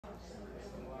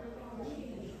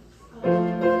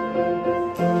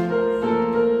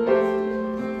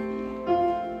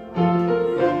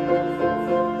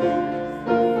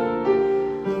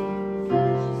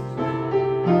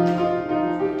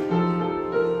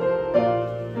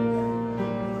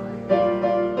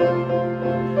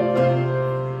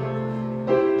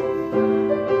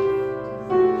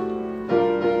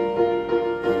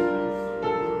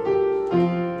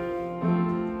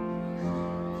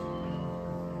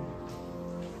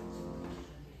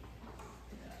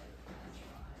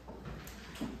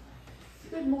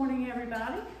Good morning,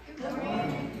 everybody. Good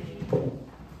morning.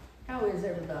 How is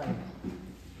everybody?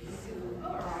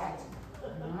 All right.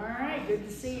 All right, good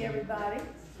to see everybody.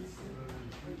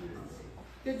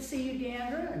 Good to see you,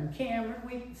 Deandra and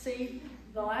Cameron.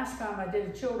 The last time I did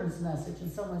a children's message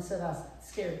and someone said I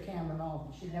scared Cameron off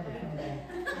and she'd never come back.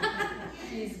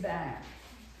 She's back.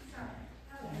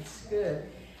 That's good.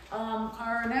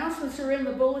 Our announcements are in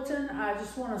the bulletin. I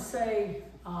just want to say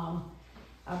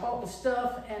I bought the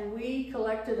stuff and we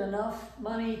collected enough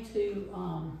money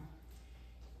to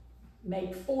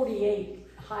make 48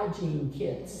 hygiene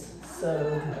kits.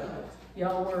 So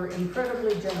y'all were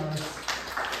incredibly generous.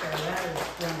 So that is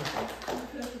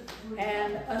wonderful.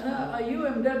 And a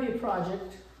UMW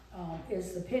project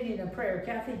is the Penny and Prayer.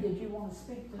 Kathy, did you want to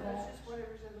speak to that? That's just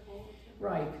whatever's in the bulletin.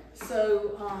 Right.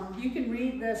 So you can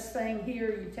read this thing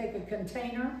here. You take a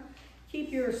container,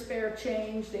 keep your spare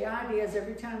change. The idea is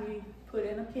every time you put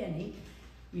in a penny,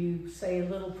 you say a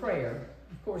little prayer.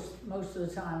 Of course, most of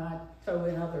the time I throw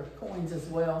in other coins as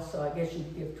well, so I guess you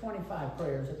could give 25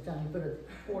 prayers every time you put a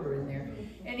quarter in there.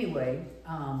 Anyway,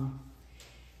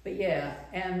 but yeah,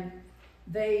 and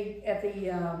we're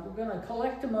going to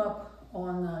collect them up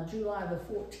on July the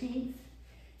 14th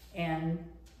and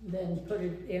then put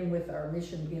it in with our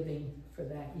mission giving for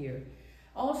that year.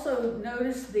 Also,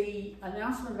 notice the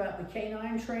announcement about the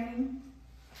canine training.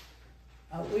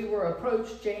 We were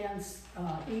approached, Jeanne's,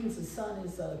 Eaton's son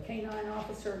is a canine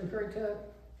officer in Currituck,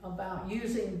 about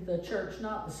using the church,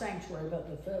 not the sanctuary,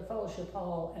 but the fellowship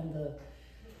hall and the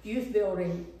youth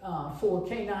building for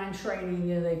canine training.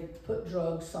 You know, they put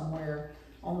drugs somewhere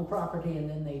on the property and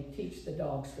then they teach the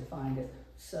dogs to find it.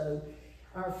 So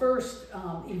our first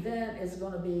event is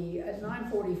going to be at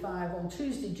 9:45 on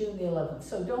Tuesday, June the 11th.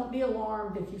 So don't be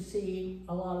alarmed if you see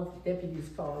a lot of deputies'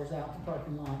 cars out in the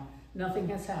parking lot. Nothing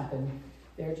has happened.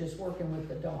 They're just working with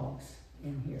the dogs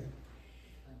in here.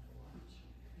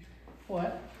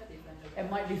 What?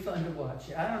 It might be fun to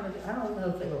watch. I don't know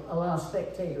if they'll allow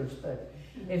spectators, but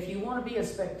if you want to be a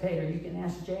spectator, you can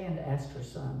ask Jeanne to ask her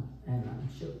son, and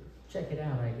she'll check it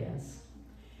out, I guess.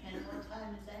 And what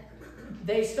time is that?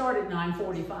 They start at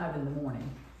 9:45 in the morning,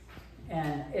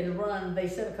 and it'll run, they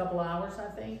said a couple hours, I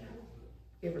think,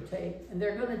 give or take. And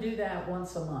they're going to do that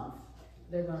once a month.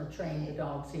 They're going to train the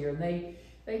dogs here, and they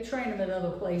train them at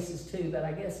other places too, but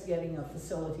I guess getting a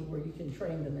facility where you can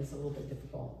train them is a little bit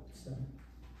difficult. So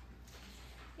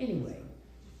anyway,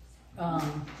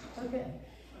 okay.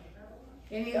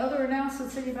 Any other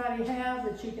announcements anybody have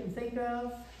that you can think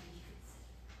of?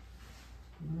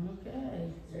 Okay,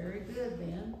 very good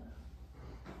then.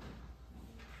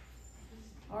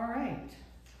 All right.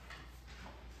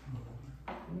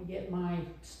 Let me get my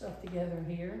stuff together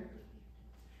here.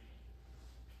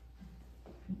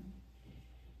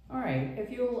 All right, if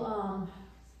you'll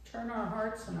turn our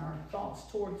hearts and our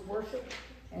thoughts towards worship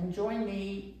and join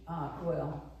me,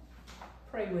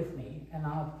 pray with me, and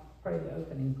I'll pray the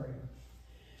opening prayer.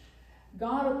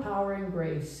 God of power and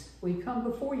grace, we come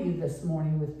before you this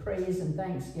morning with praise and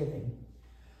thanksgiving.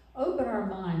 Open our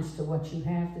minds to what you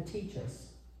have to teach us.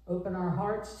 Open our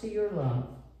hearts to your love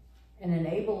and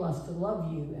enable us to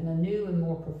love you in a new and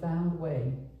more profound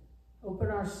way. Open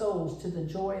our souls to the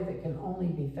joy that can only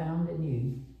be found in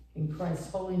you. In Christ's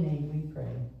holy name we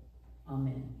pray.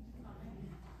 Amen.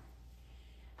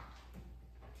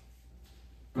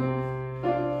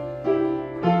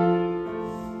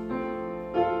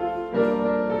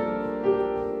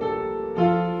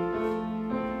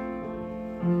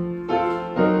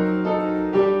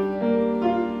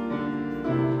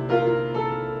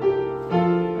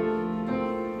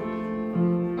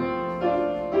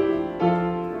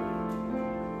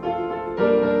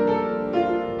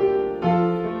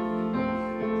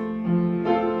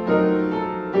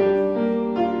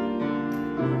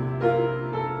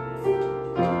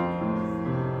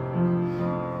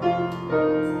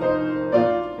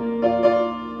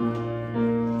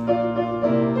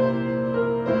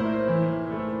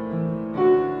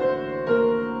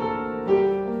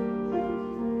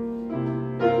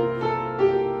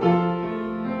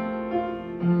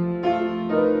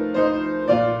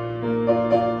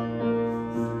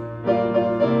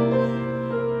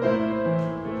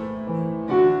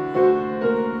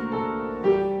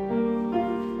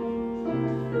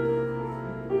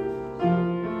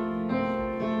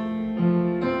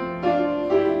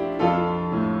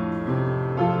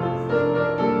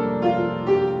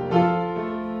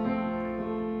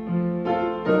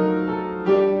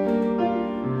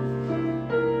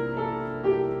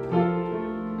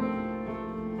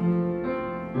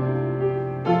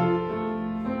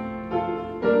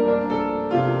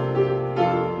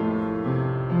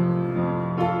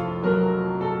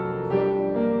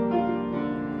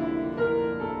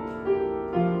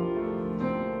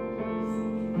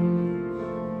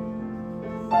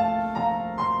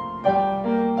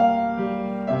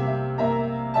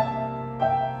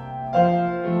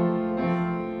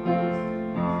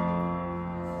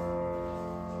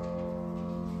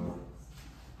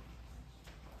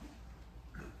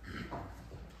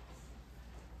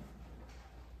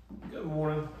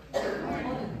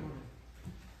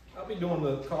 doing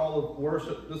the call of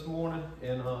worship this morning,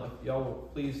 and if y'all will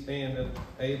please stand and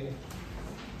able.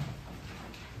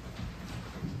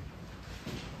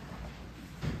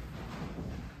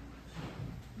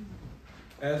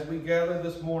 As we gather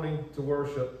this morning to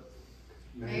worship,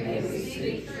 May we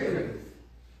speak truth.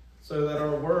 So that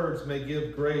our words may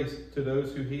give grace to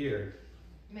those who hear.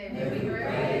 May we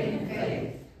pray in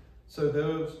faith. So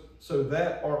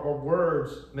that our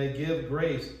words may give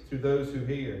grace to those who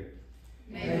hear.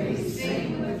 May we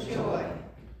sing with joy.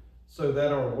 So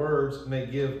that our words may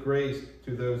give grace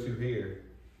to those who hear.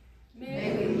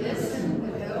 May we listen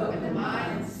with open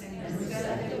minds and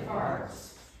receptive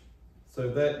hearts. So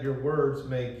that your words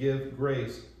may give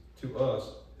grace to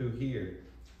us who hear.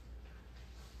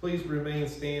 Please remain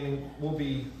standing. We'll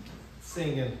be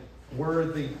singing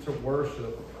Worthy to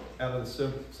Worship out of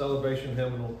the Celebration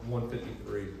Hymnal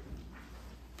 153.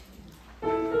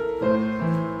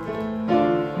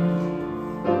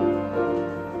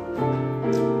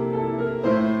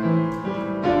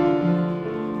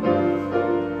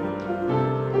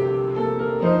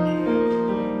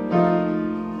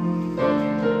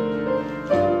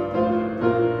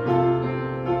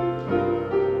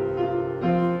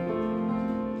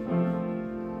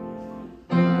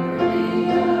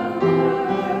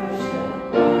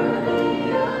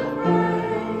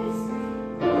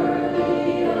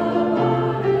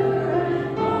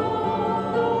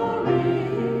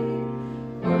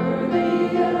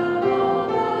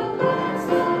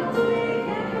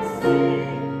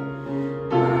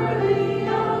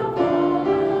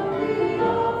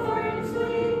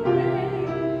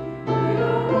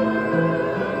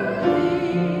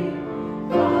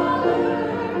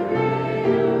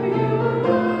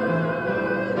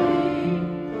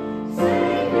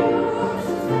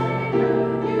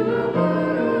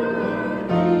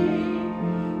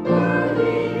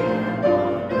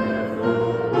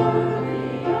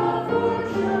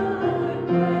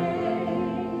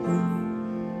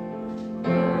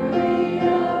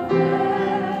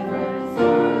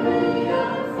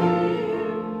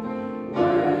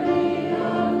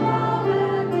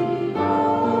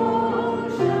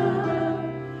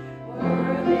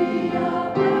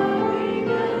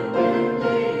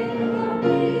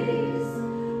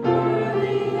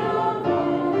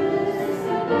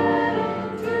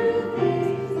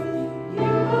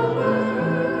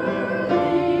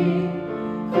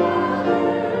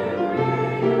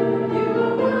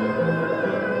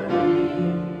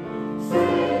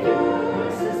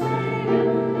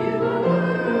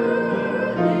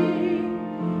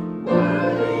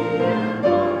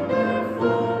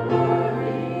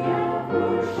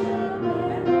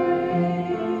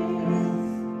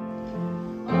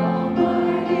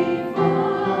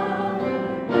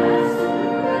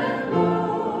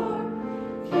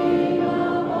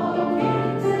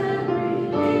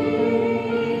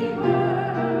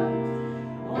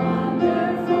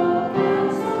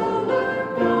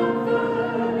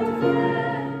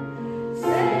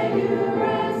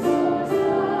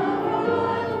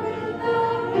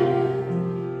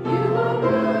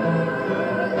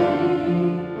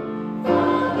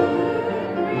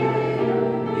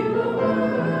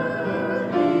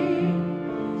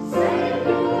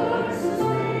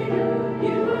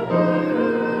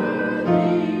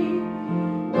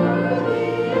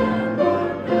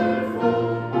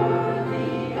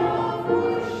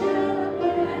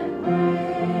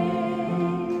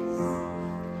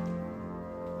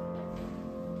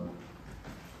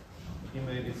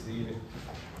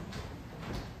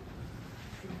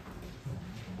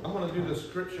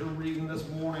 Scripture reading this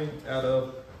morning out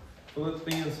of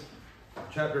Philippians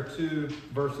chapter 2,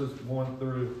 verses 1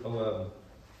 through 11.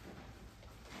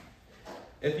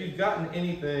 If you've gotten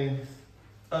anything,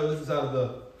 this is out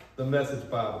of the Message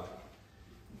Bible.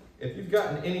 If you've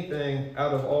gotten anything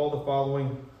out of all the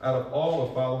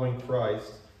following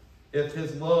Christ, if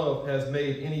his love has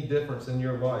made any difference in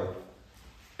your life,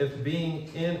 if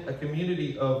being in a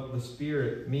community of the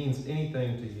Spirit means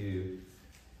anything to you,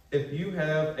 if you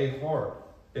have a heart,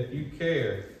 if you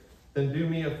care, then do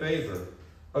me a favor.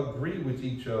 Agree with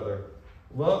each other.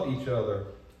 Love each other.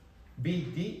 Be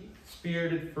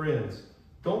deep-spirited friends.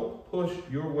 Don't push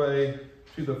your way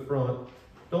to the front.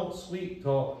 Don't sweet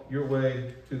talk your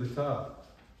way to the top.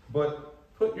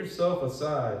 But put yourself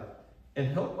aside and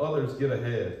help others get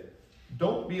ahead.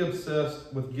 Don't be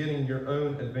obsessed with getting your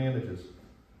own advantages.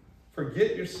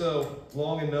 Forget yourself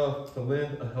long enough to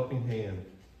lend a helping hand.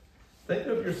 Think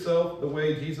of yourself the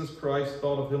way Jesus Christ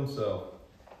thought of himself.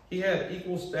 He had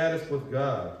equal status with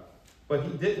God, but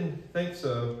he didn't think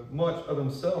so much of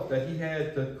himself that he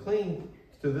had to cling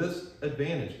to this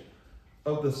advantage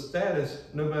of the status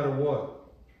no matter what.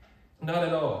 Not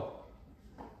at all.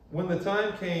 When the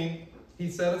time came, he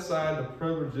set aside the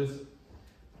privileges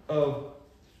of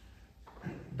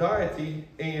deity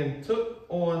and took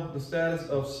on the status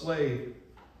of slave,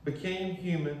 became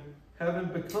human.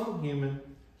 Having become human,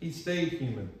 he stayed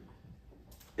human.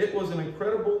 It was an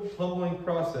incredible, humbling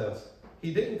process.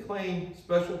 He didn't claim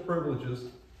special privileges,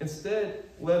 instead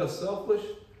led a selfish,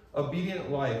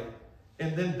 obedient life,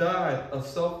 and then died a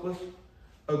selfless,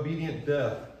 obedient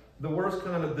death. The worst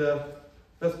kind of death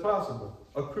that's possible,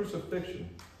 a crucifixion.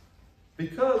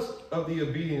 Because of the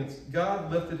obedience,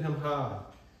 God lifted him high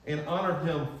and honored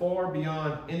him far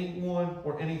beyond anyone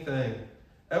or anything,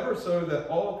 ever so that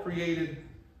all created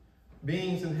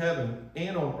beings in heaven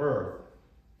and on earth,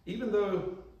 even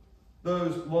though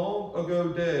those long ago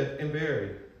dead and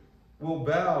buried, will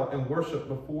bow and worship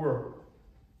before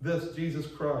this Jesus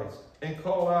Christ and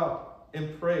call out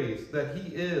in praise that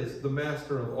he is the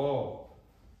master of all,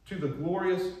 to the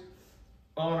glorious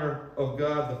honor of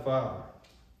God the Father.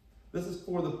 This is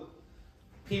for the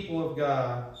people of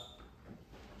God.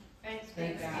 Thanks be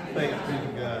to God. Thanks be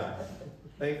to God.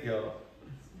 Thank y'all.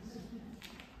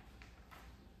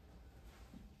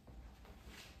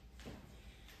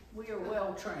 We are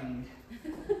well trained.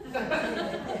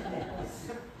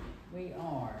 We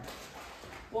are.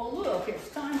 Well, look, it's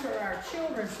time for our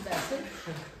children's message.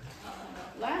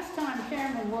 Last time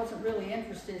Cameron wasn't really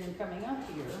interested in coming up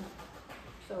here,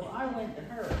 so I went to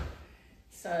her.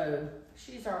 So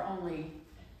she's our only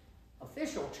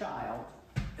official child,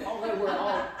 although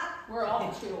we're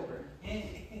all children.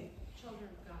 Children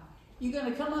of God. You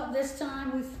gonna come up this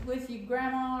time with your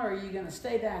grandma, or are you gonna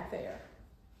stay back there?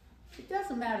 It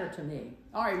doesn't matter to me.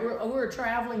 All right, we're a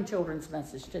traveling children's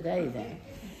message today then.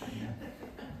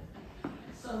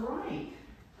 So right,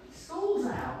 school's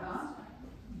out, huh?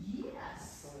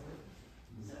 Yes.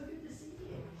 So good to see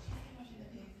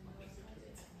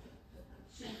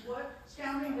you. What?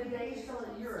 Counting the days till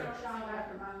you're a child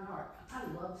after my own heart. I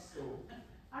love school.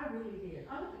 I really did.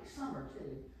 I like summer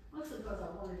too, mostly because I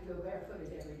wanted to go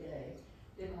barefooted every day.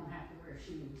 Didn't want to have to wear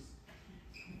shoes.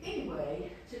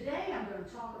 Anyway, today I'm going to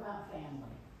talk about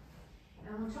family. And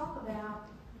I'm going to talk about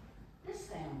this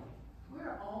family.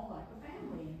 We're all like a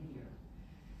family in here.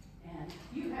 And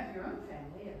you have your own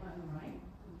family at home, right?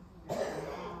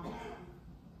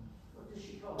 What does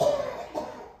she call it?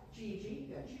 Gigi.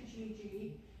 You got you, Gigi.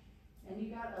 And you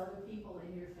got other people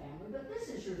in your family. But this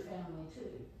is your family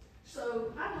too.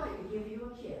 So I'd like to give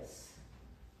you a kiss.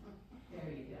 There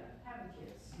you go. Have a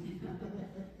kiss.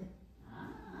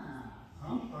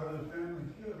 I'm part of the family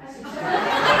too. That's exactly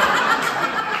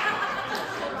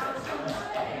what I was going to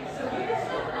say. So here's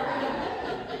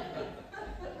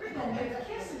we're going to give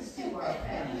kisses to our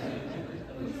family.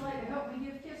 Would you like to help me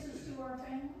give kisses to our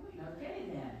family? Okay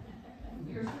then.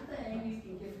 Here's the thing, you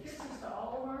can give kisses to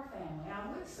all of our family. I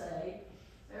would say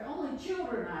the only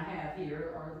children I have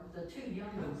here are the two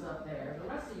young ones up there. The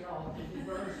rest of y'all can be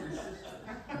brothers and sisters.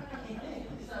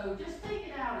 So just take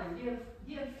it out and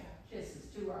give kisses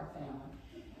to our family.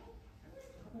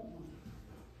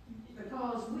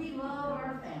 Because we love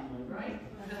our family, right?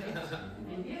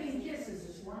 And giving kisses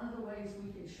is one of the ways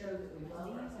we can show that we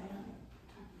love our family.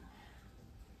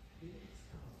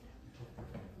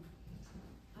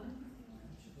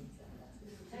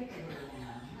 This will take a little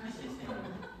while.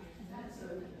 That's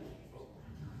okay.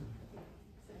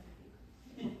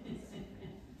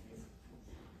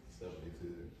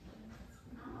 72.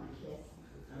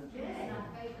 Okay.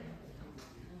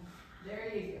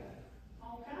 There you go.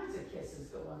 All kinds of kisses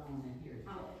going on in here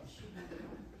today.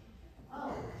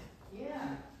 Oh,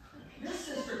 yeah. This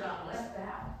sister got left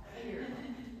out. Here,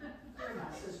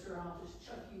 my sister. I'll just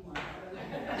chuck you one.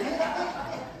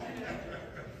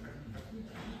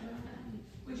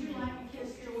 Would you like a kiss,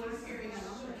 Joyce?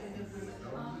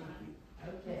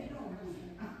 Okay.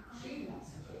 She wants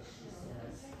a kiss, she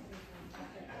says.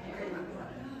 There you go.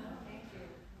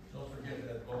 Don't forget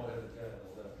that ball-headed cat.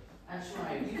 That's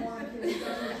right. You want a kiss?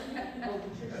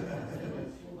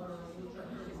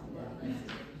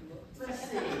 Let's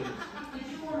see. Did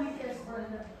you want a kiss,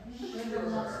 Brenda? Brenda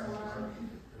wants one.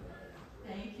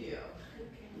 Thank you.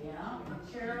 Yeah. And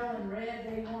Carol and Red,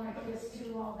 they want a kiss too,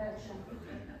 I'll bet you.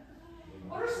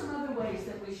 What are some other ways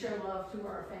that we show love to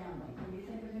our family? Can you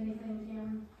think of anything,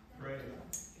 Kim? Pray.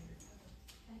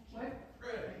 What?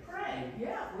 Pray. Pray.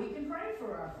 Yeah, we can pray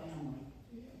for our family.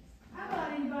 How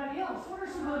about anybody else? What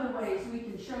are some other ways we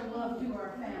can show love to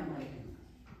our family?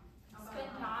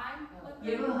 Spend time with them.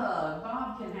 Give a hug.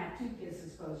 Bob can have 2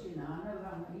 kisses because, I know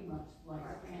how he much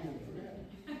likes candy.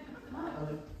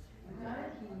 Uh-oh. Got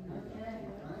it? Okay.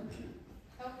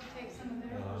 Help to take some of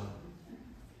theirs.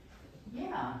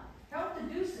 Yeah. Help them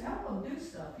do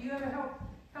stuff stuff. You ever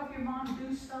help your mom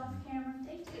do stuff, Cameron?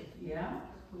 They do. Yeah.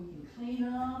 We can clean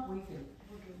up. We can.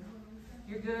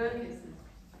 You're good.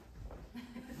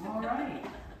 All right.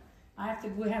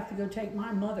 We have to go take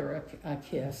my mother a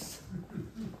kiss.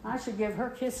 I should give her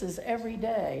kisses every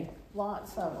day.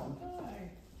 Lots of them.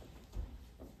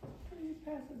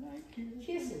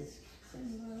 Kisses.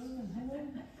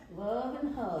 Love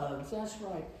and hugs. That's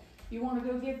right. You want to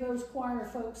go give those choir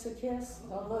folks a kiss?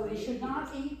 Although they should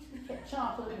not eat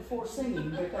chocolate before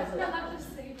singing because it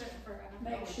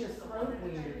makes your throat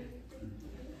weird.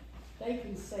 They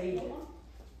can save it.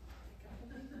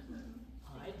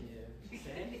 I do.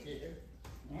 Thank you.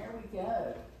 There we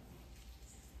go.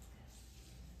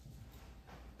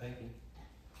 Thank you.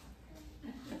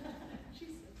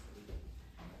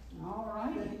 All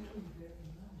right.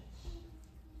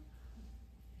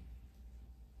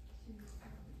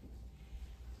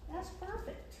 That's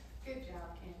perfect. Good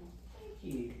job, Kim. Thank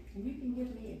you. And you can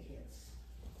give me a kiss.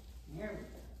 There we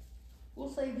go. We'll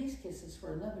save these kisses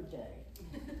for another day.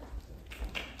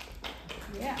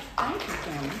 Yeah, thank you,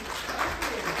 Tony.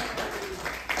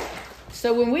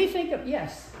 So when we think of,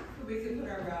 yes. We can put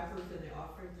our wrappers in the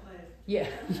offering plate. Yeah,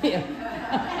 yeah.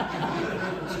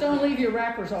 Just don't leave your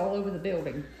wrappers all over the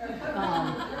building.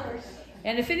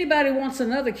 And if anybody wants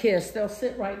another kiss, they'll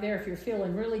sit right there. If you're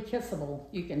feeling really kissable,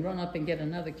 you can run up and get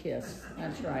another kiss.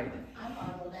 That's right. I'm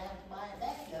liable to have to buy a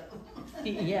bag of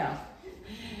them. Yeah.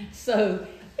 So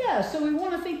we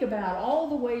want to think about all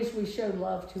the ways we show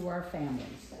love to our families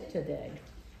today.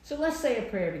 So let's say a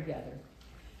prayer together.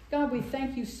 God, we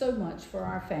thank you so much for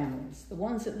our families, the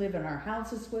ones that live in our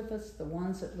houses with us, the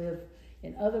ones that live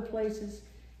in other places,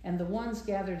 and the ones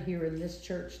gathered here in this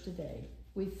church today.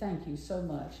 We thank you so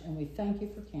much, and we thank you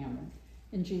for Cameron.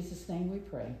 In Jesus' name we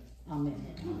pray. Amen.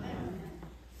 Amen.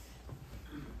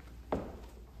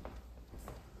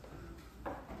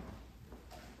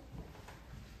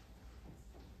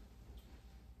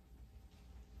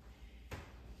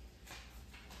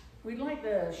 We'd like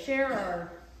to share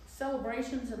our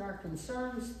celebrations and our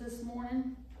concerns this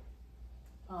morning.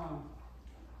 What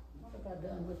have I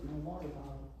done with my water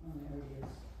bottle? Oh, there it is.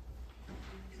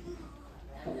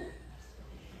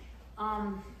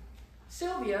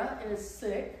 Sylvia is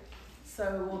sick,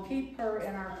 so we'll keep her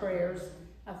in our prayers.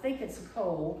 I think it's a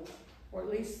cold, or at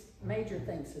least Major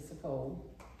thinks it's a cold.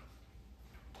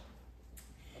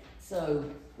 So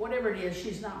whatever it is,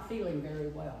 she's not feeling very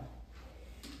well.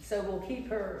 So we'll keep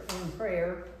her in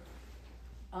prayer.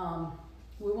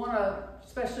 We want to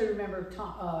especially remember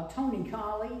Tony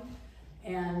Colley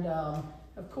and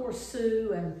of course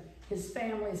Sue and his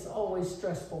family. Is always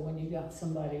stressful when you got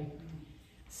somebody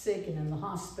sick and in the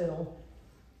hospital.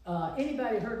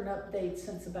 Anybody heard an update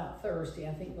since about Thursday?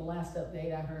 I think the last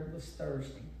update I heard was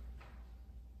Thursday.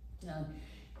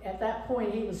 At that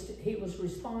point he was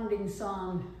responding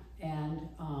some, and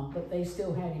but they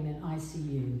still had him in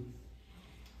ICU.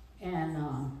 And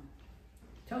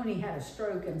Tony had a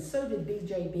stroke, and so did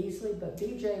BJ Beasley, but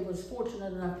BJ was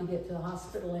fortunate enough to get to the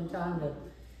hospital in time to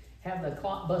have the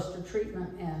clot buster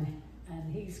treatment, and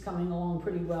he's coming along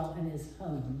pretty well in his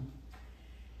home.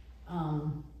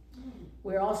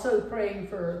 We're also praying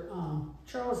for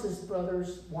Charles's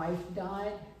brother's wife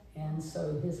died, and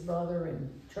so his brother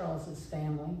and Charles's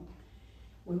family.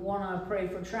 We want to pray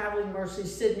for traveling mercy.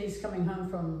 Sydney's coming home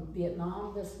from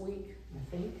Vietnam this week, I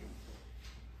think.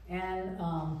 And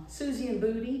Susie and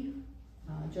Booty,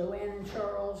 Joanne and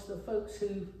Charles, the folks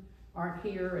who aren't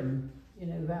here and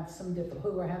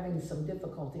who are having some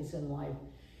difficulties in life.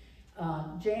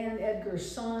 Jan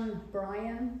Edgar's son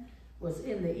Brian was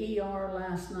in the ER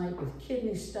last night with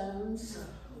kidney stones.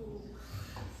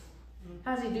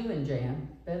 How's he doing, Jan?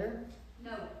 Better?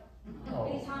 No.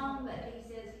 Oh. He's home, but he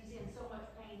says he's in so much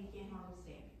pain he can't hardly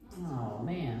stand. Oh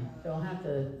man, they'll have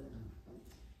to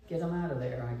get him out of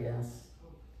there, I guess.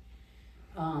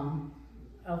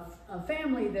 A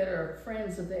family that are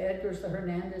friends of the Edgars, the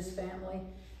Hernandez family,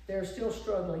 they're still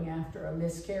struggling after a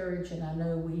miscarriage, and I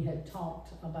know we had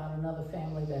talked about another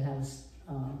family that has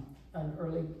an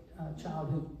early child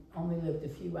who only lived a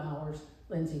few hours,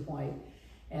 Lindsay White.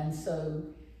 And so,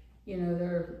 there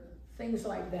are things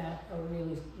like that are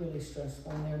really, really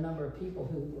stressful, and there are a number of people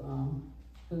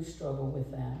who struggle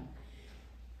with that.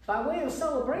 By way of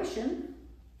celebration,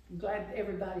 I'm glad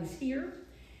everybody's here.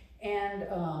 And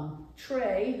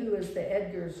Trey, who is the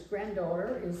Edgar's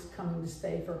granddaughter, is coming to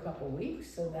stay for a couple of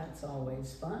weeks, so that's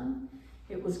always fun.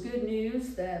 It was good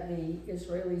news that the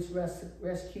Israelis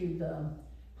rescued the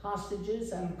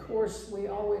hostages, and of course we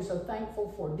always are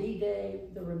thankful for D-Day,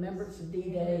 the remembrance of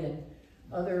D-Day, and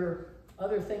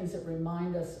other things that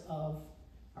remind us of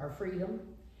our freedom.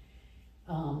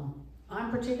 I'm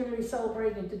particularly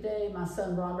celebrating today my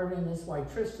son Robert and his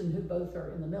wife Tristan, who both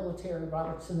are in the military.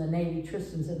 Robert's in the Navy,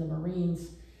 Tristan's in the Marines.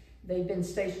 They've been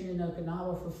stationed in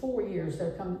Okinawa for 4 years.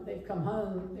 They've come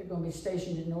home. They're going to be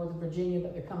stationed in Northern Virginia,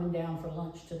 but they're coming down for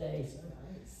lunch today. So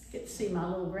get to see my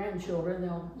little grandchildren.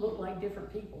 They'll look like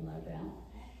different people, no doubt.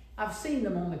 I've seen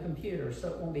them on the computer, so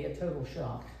it won't be a total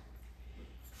shock.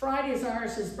 Friday is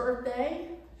Iris' birthday.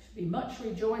 Should be much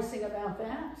rejoicing about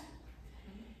that.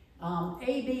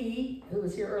 AB, who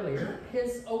was here earlier,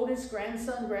 his oldest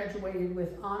grandson graduated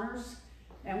with honors.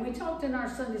 And we talked in our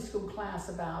Sunday school class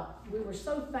about, we were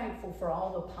so thankful for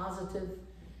all the positive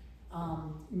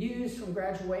news from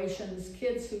graduations,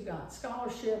 kids who got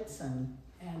scholarships and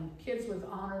kids with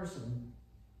honors and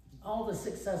all the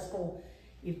successful,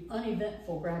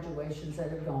 uneventful graduations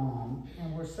that have gone on.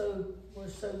 And we're so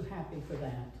happy for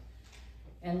that.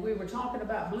 And we were talking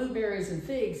about blueberries and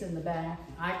figs in the back.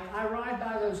 I ride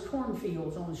by those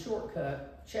cornfields on the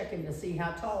shortcut, checking to see how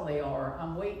tall they are.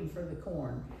 I'm waiting for the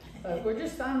corn. But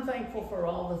I'm thankful for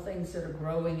all the things that are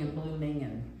growing and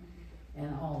blooming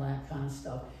and all that kind of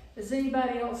stuff. Does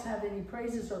anybody else have any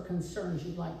praises or concerns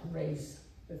you'd like to raise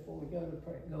before we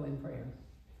go in prayer?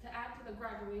 To add to the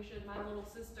graduation, my little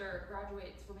sister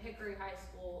graduates from Hickory High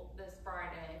School this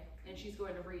Friday, and she's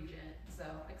going to Regent, so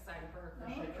excited for her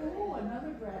Christian Oh, cool,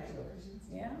 another graduate.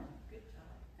 Yeah, Good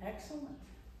job. excellent.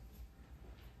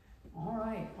 All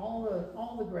right,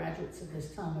 all the graduates at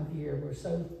this time of year, we're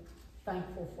so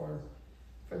thankful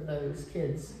for those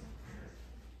kids.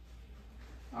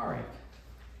 All right,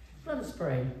 let us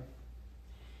pray.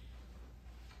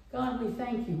 God, we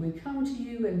thank you. We come to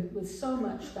you and with so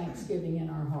much thanksgiving in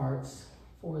our hearts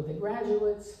for the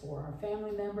graduates, for our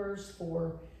family members,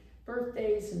 for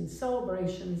birthdays and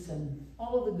celebrations and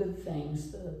all of the good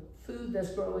things, the food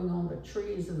that's growing on the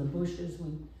trees and the bushes.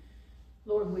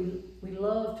 Lord, we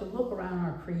love to look around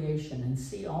our creation and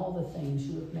see all the things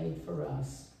you have made for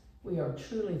us. We are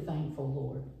truly thankful,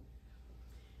 Lord.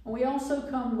 And we also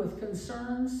come with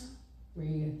concerns.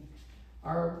 We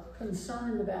are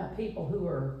concerned about people who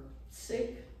are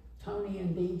sick. Tony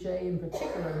and BJ in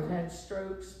particular have had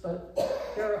strokes, but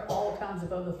there are all kinds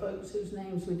of other folks whose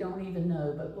names we don't even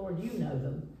know, but Lord, you know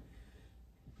them.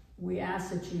 We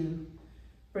ask that you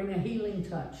bring a healing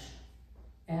touch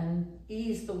and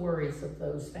ease the worries of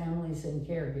those families and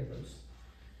caregivers.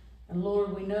 And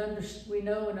Lord, we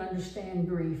know and understand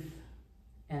grief,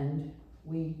 and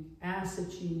we ask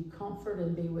that you comfort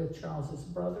and be with Charles's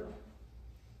brother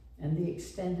and the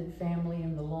extended family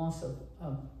and the loss of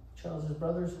Charles's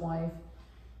brother's wife.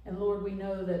 And Lord, we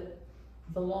know that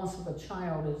the loss of a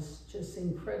child is just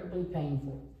incredibly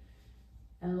painful.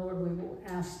 And Lord, we will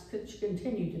ask that you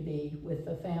continue to be with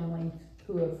the family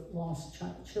who have lost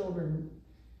children,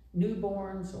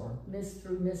 newborns, or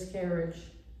through miscarriage.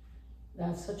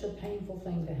 That's such a painful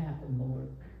thing to happen, Lord.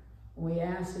 We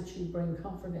ask that you bring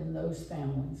comfort in those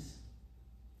families.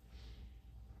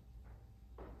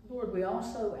 Lord, we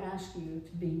also ask you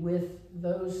to be with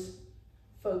those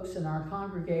folks in our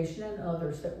congregation and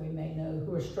others that we may know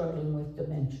who are struggling with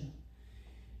dementia.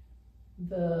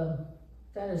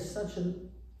 That is such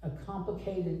a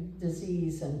complicated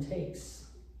disease and takes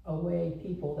away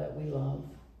people that we love.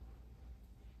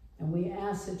 And we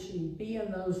ask that you be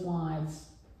in those lives,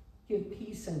 give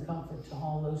peace and comfort to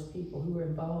all those people who are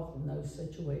involved in those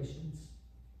situations.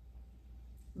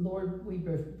 Lord, we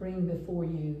bring before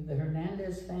you the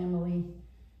Hernandez family,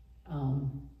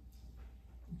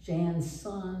 Jeanne's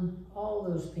son, all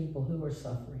those people who are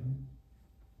suffering.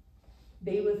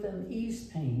 Be with them, ease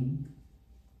pain.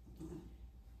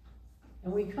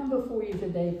 And we come before you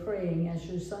today praying as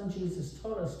your son Jesus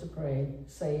taught us to pray,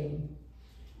 saying,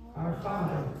 Our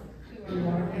Father, who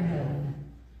art in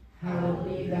heaven, hallowed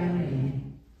be thy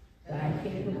name. Thy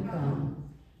kingdom come,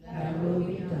 thy will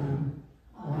be done,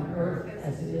 on earth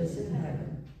as it is in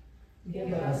heaven.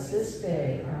 Give us this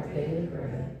day our daily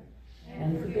bread,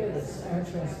 and forgive us our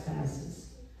trespasses,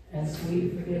 as we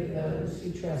forgive those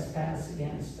who trespass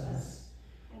against us.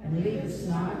 And lead us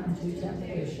not into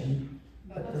temptation,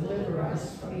 but deliver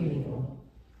us from evil.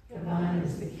 For thine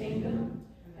is the kingdom,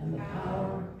 and the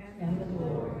power, and the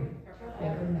glory,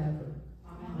 forever and ever.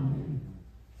 Amen.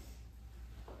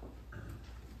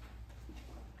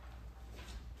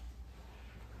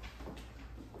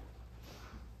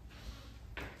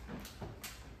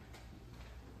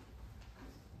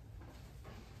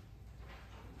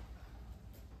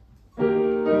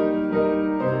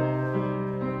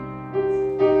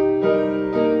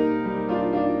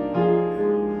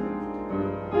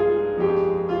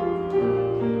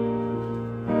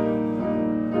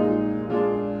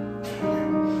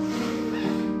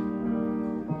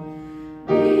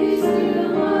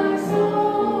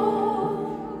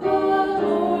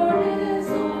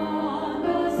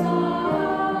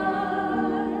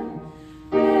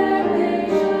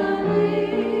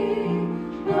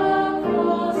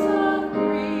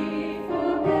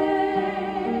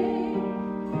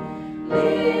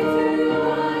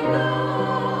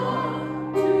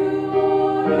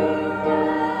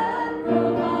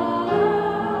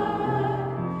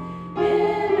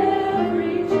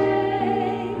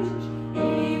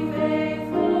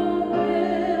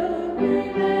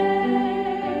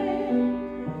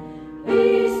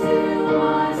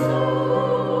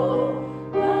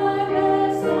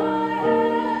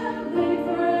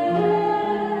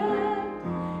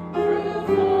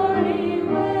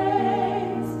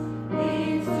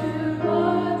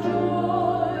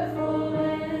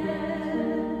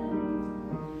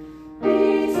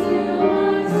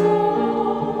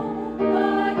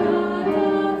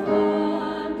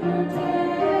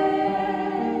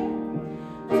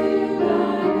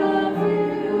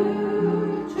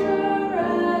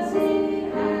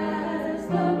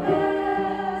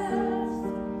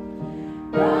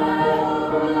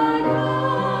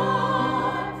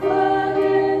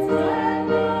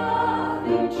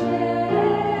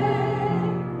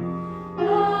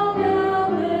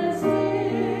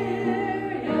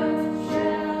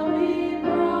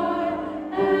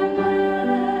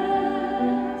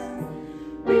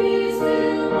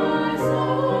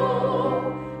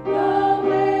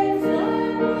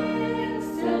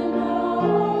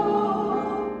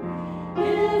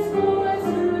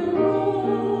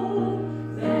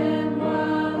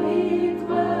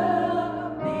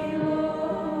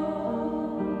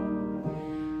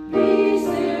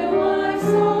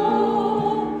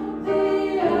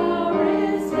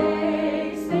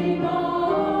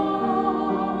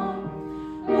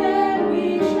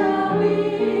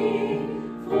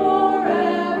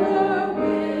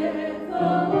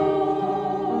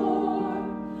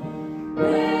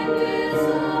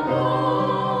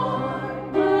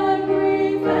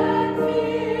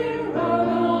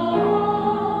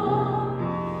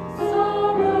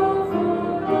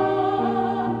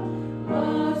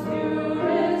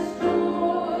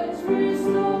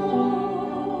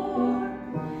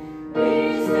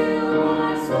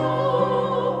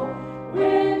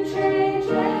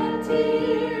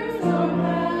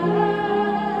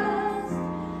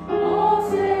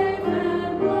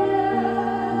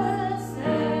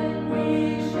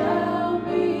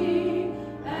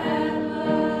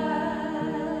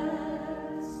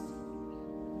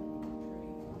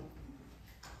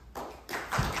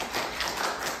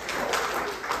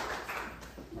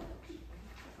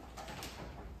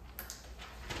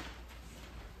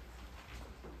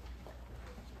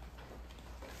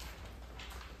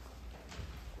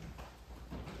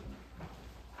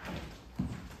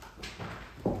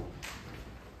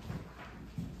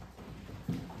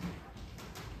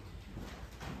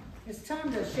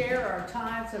 time to share our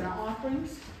tithes and our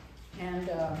offerings. And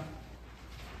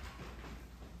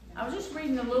I was just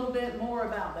reading a little bit more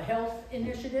about the health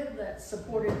initiative that's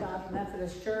supported by the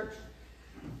Methodist Church.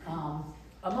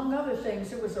 Among other things,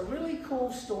 there was a really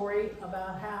cool story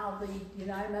about how the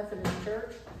United Methodist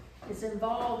Church is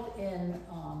involved in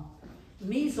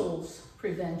measles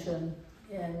prevention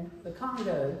in the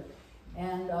Congo.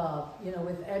 And,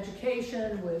 with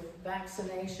education, with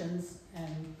vaccinations,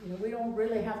 and, we don't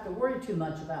really have to worry too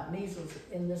much about measles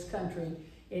in this country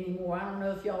anymore. I don't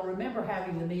know if y'all remember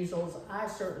having the measles. I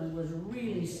certainly was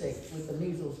really sick with the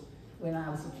measles when I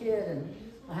was a kid, and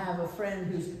I have a friend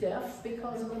who's deaf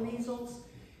because of the measles.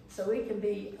 So it can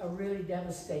be a really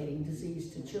devastating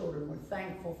disease to children. We're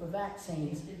thankful for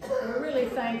vaccines. We're really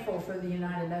thankful for the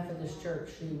United Methodist Church,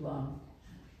 who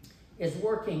is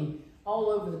working all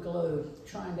over the globe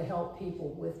trying to help people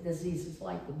with diseases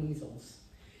like the measles.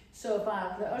 So if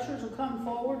the ushers will come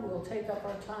forward, we'll take up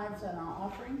our tithes and our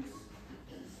offerings.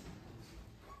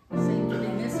 Seem to be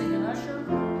missing an usher.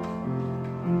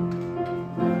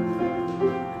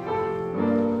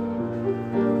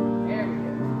 There we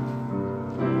go.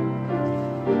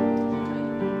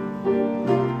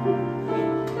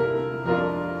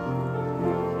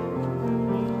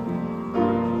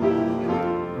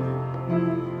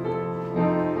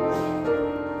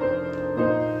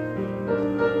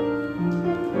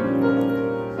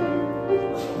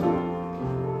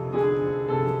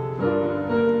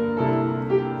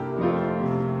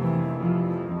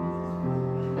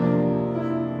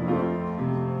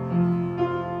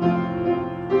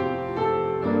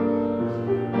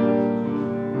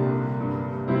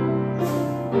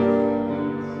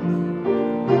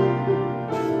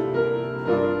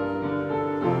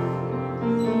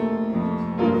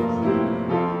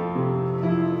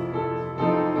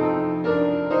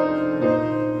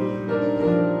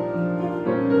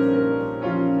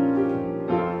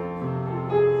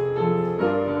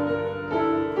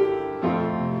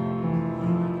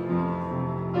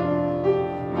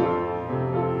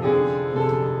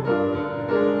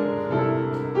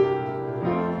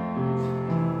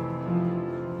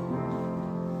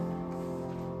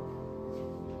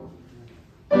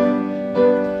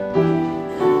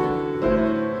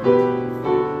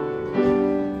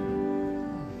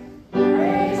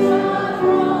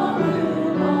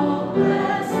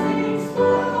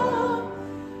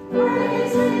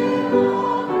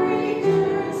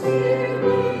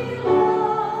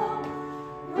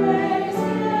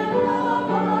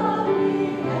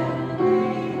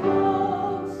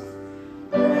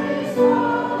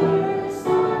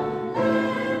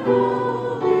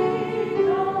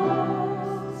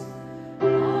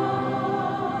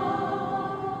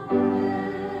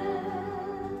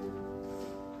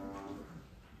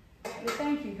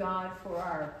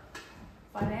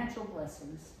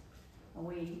 And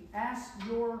we ask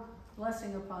your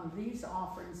blessing upon these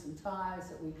offerings and tithes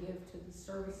that we give to the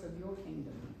service of your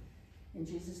kingdom. In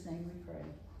Jesus' name we pray.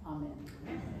 Amen.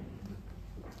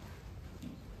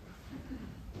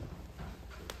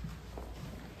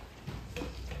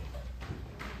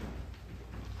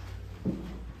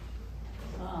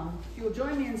 If you'll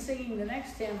join me in singing the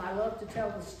next hymn, I Love to Tell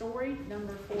the Story,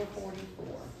 number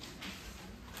 444.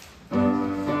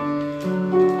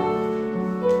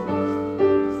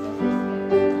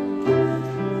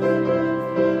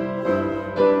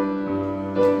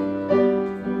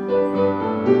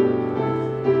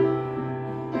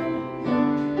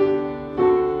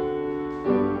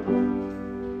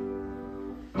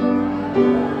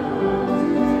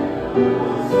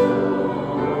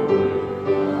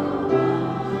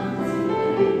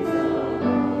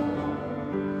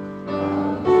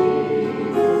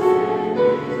 Jesus and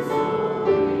his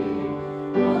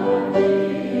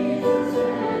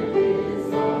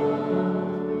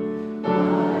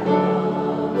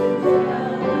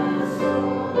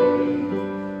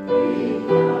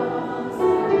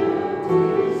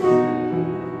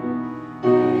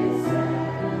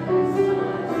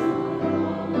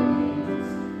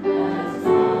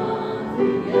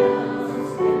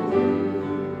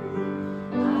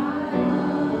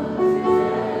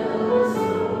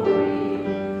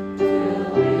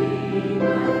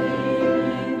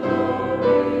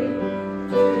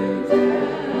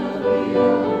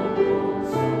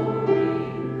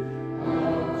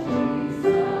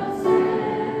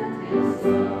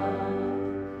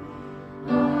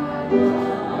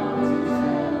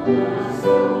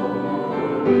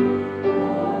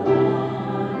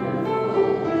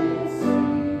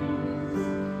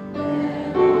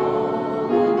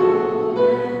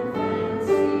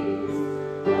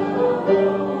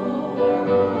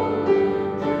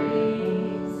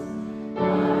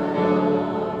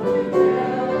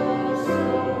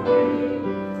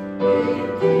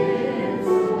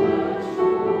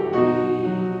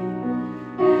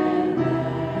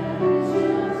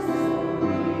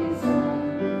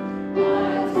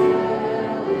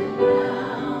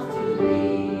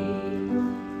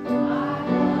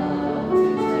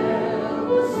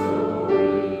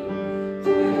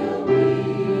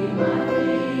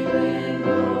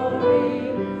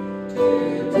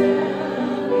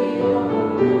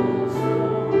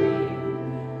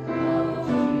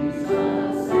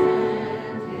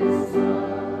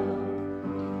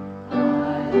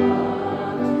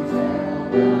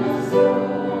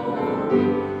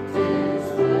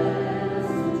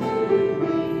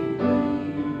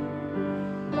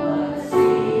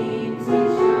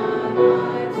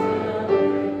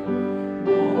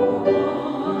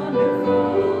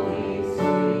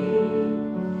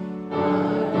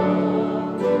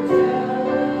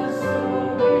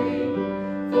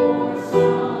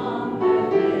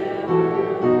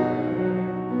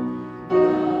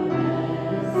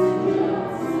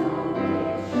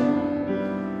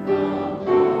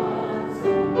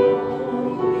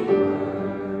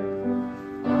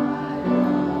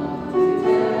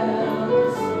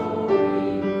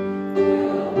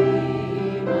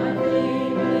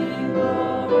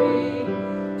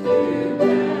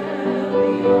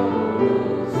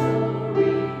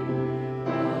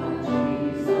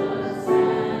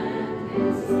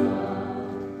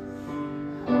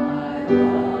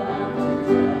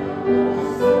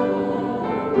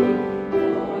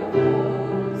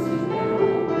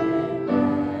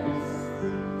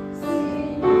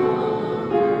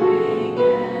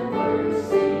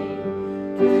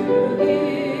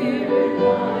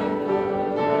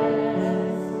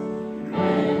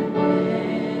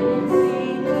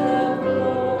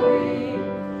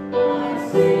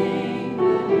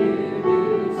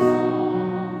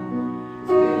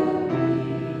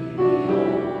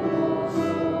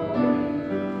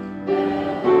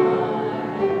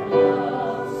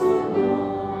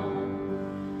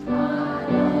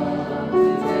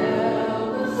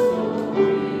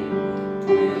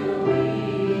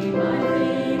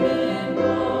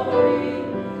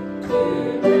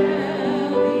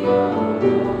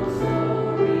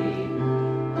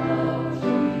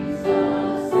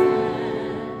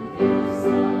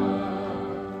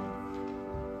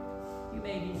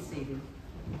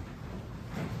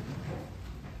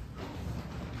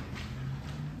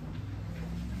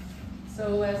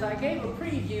So as I gave a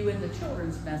preview in the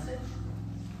children's message,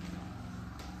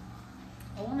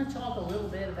 I want to talk a little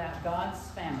bit about God's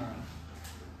family.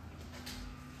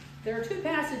 There are two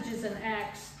passages in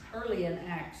Acts, early in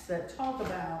Acts, that talk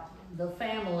about the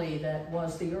family that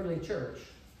was the early church.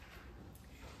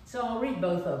 So I'll read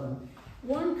both of them.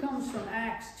 One comes from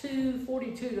Acts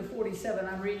 2:42 to 47.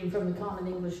 I'm reading from the Common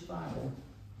English Bible.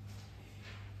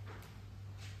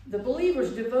 The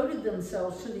believers devoted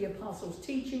themselves to the apostles'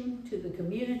 teaching, to the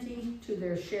community, to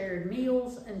their shared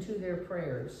meals, and to their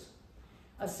prayers.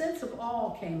 A sense of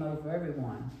awe came over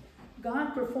everyone.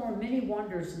 God performed many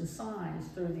wonders and signs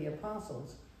through the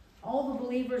apostles. All the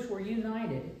believers were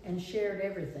united and shared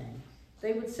everything.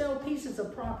 They would sell pieces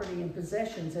of property and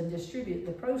possessions and distribute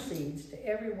the proceeds to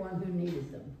everyone who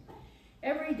needed them.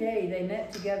 Every day they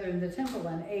met together in the temple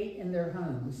and ate in their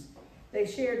homes. They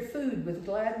shared food with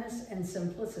gladness and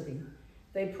simplicity.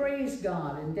 They praised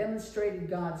God and demonstrated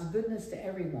God's goodness to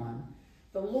everyone.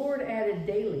 The Lord added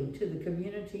daily to the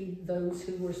community those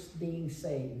who were being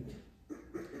saved.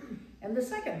 And the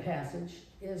second passage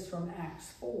is from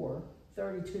Acts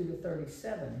 4:32 to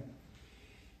 37.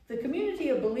 The community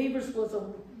of believers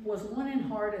was one in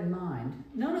heart and mind.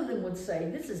 None of them would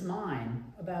say, "This is mine,"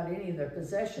 about any of their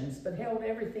possessions, but held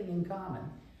everything in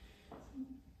common.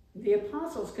 The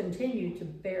apostles continued to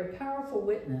bear powerful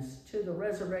witness to the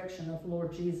resurrection of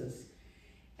Lord Jesus,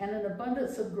 and an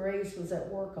abundance of grace was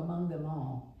at work among them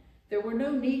all. There were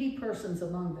no needy persons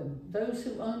among them. Those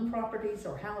who owned properties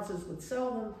or houses would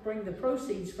sell them, bring the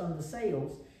proceeds from the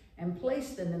sales, and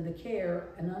place them in the care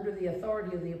and under the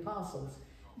authority of the apostles.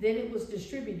 Then it was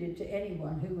distributed to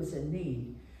anyone who was in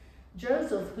need.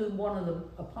 Joseph, whom one of the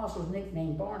apostles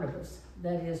nicknamed Barnabas,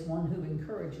 that is, one who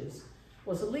encourages,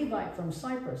 was a Levite from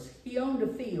Cyprus. He owned a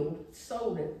field,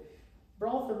 sold it,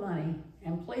 brought the money,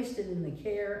 and placed it in the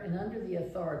care and under the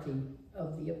authority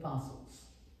of the apostles.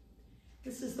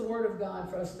 This is the word of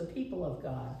God for us, the people of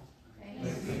God.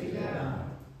 Thanks be to God.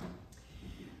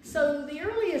 So the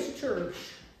earliest church,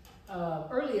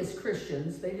 earliest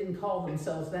Christians, they didn't call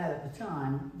themselves that at the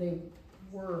time. They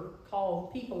were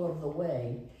called people of the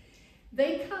way.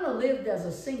 They kind of lived as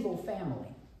a single family.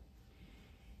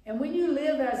 And when you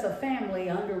live as a family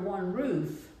under one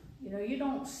roof, you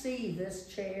don't see this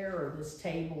chair or this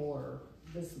table or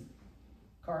this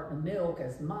carton of milk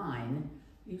as mine.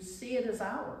 You see it as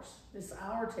ours. It's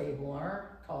our table,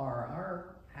 our car,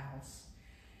 our house.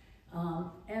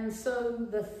 And so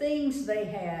the things they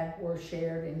had were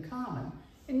shared in common.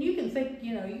 And you can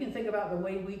think about the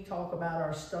way we talk about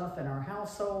our stuff in our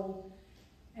household.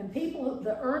 And people,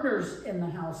 the earners in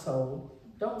the household,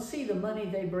 don't see the money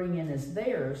they bring in as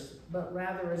theirs, but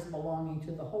rather as belonging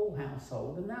to the whole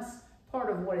household. And that's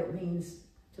part of what it means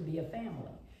to be a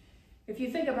family. If you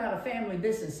think about a family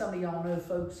business, some of y'all know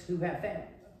folks who have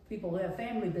people who have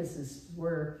family business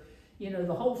where,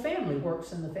 the whole family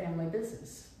works in the family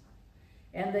business.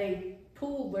 And they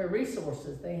pool their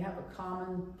resources. They have a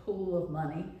common pool of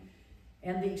money,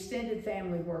 and the extended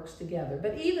family works together.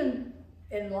 But even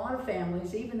in a lot of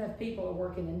families, even if people are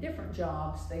working in different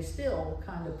jobs, they still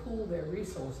kind of pool their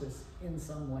resources in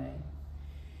some way.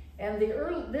 And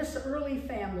this early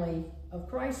family of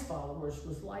Christ followers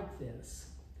was like this.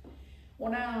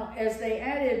 Well, now, as they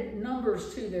added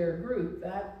numbers to their group,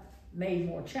 that made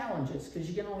more challenges because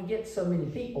you can only get so many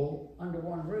people under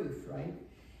one roof, right?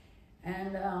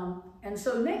 And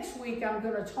so next week I'm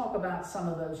going to talk about some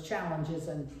of those challenges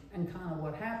and kind of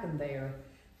what happened there.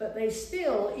 But they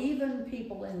still, even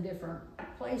people in different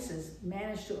places,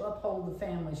 managed to uphold the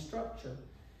family structure.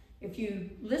 If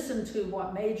you listen to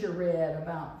what Major read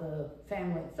about the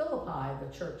family at Philippi,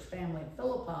 the church family at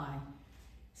Philippi,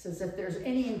 it says, if there's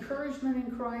any encouragement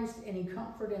in Christ, any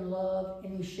comfort in love,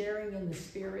 any sharing in the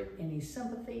Spirit, any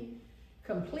sympathy,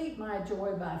 complete my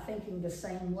joy by thinking the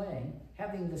same way,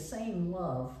 having the same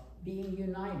love, being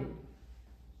united.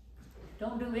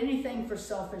 Don't do anything for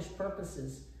selfish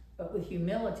purposes, but with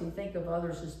humility think of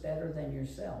others as better than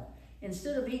yourself.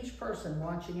 Instead of each person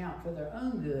watching out for their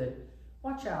own good,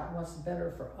 watch out what's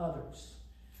better for others.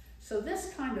 So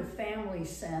this kind of family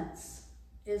sense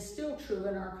is still true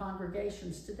in our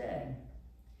congregations today.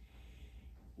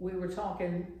 We were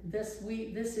talking this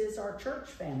week, this is our church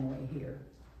family here.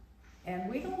 And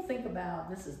we don't think about,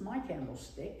 this is my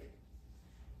candlestick,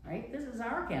 right? This is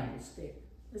our candlestick.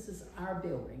 This is our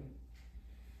building.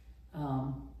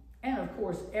 And of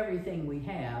course, everything we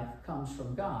have comes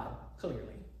from God,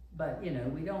 clearly. But,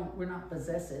 we're not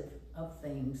possessive of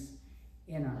things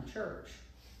in our church,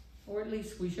 or at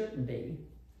least we shouldn't be.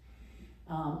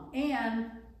 And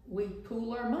we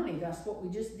pool our money. That's what we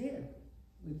just did.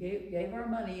 We gave our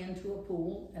money into a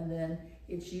pool, and then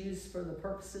it's used for the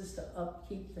purposes to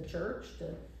upkeep the church,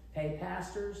 to pay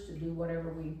pastors, to do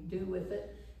whatever we do with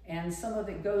it. And some of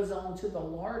it goes on to the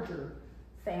larger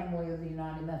family of the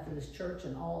United Methodist Church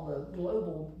and all the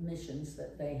global missions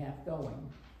that they have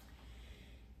going.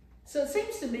 So it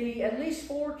seems to me at least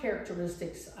 4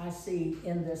 characteristics I see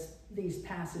in these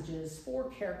passages,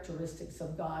 4 characteristics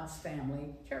of God's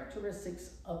family, characteristics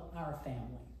of our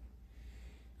family.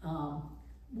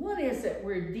 One is that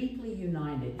we're deeply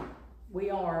united. We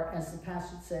are, as the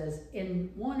passage says,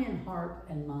 one in heart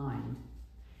and mind.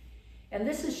 And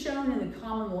this is shown in the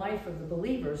common life of the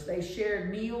believers. They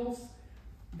shared meals.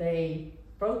 They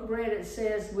broke bread, it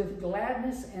says, with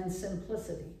gladness and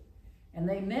simplicity. And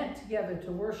they met together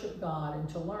to worship God and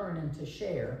to learn and to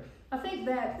share. I think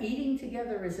that eating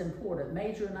together is important.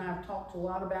 Major and I have talked a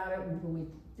lot about it when we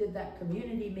did that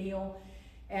community meal.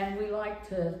 And we like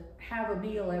to have a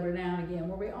meal every now and again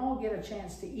where we all get a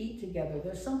chance to eat together.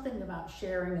 There's something about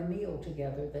sharing a meal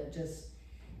together that just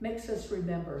makes us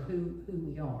remember who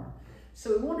we are.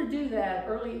 So we want to do that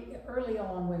early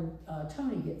on when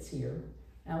Tony gets here.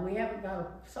 Now, we haven't got a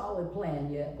solid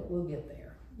plan yet, but we'll get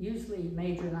there. Usually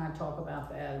Major and I talk about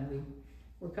that, and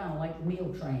we're kind of like the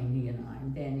meal train, he and I,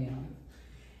 and Danielle.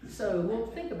 So we'll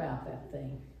think about that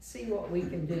thing, see what we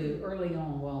can do early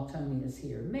on while Tony is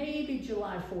here. Maybe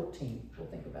July 14th, we'll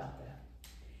think about that,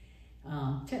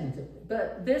 tentatively.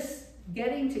 But this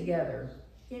getting together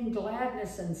in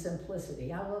gladness and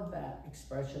simplicity, I love that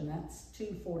expression. That's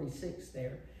 246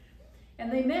 there.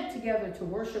 And they met together to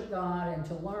worship God and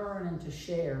to learn and to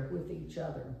share with each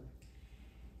other.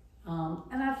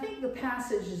 And I think the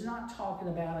passage is not talking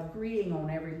about agreeing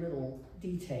on every little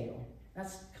detail.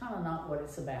 That's kind of not what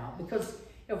it's about. Because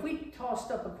if we tossed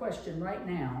up a question right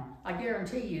now, I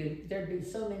guarantee you there'd be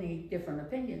so many different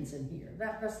opinions in here.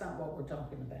 That's not what we're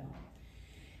talking about.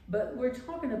 But we're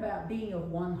talking about being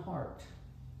of one heart.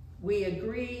 We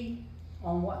agree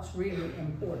on what's really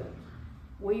important.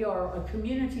 We are a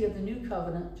community of the new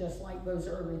covenant, just like those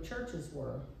early churches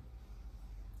were.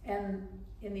 And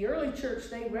in the early church,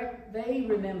 they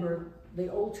remembered the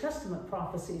Old Testament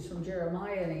prophecies from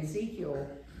Jeremiah and Ezekiel,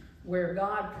 where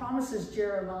God promises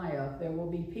Jeremiah there will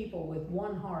be people with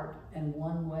one heart and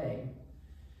one way.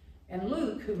 And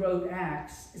Luke, who wrote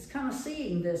Acts, is kind of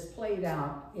seeing this played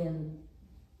out in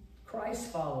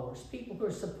Christ followers, people who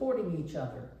are supporting each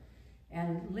other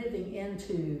and living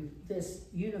into this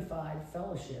unified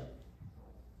fellowship.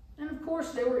 And of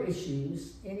course, there were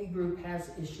issues. Any group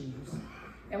has issues.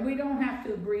 And we don't have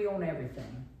to agree on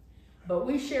everything. But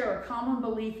we share a common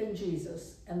belief in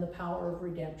Jesus and the power of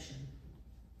redemption.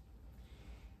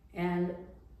 And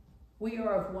we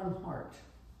are of one heart.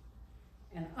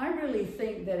 And I really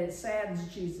think that it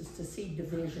saddens Jesus to see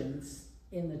divisions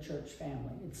in the church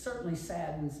family. It certainly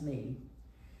saddens me.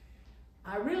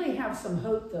 I really have some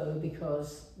hope, though,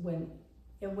 because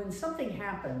when something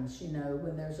happens,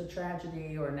 when there's a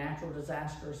tragedy or a natural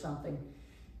disaster or something,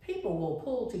 people will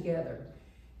pull together.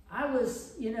 I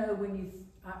was,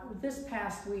 this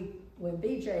past week when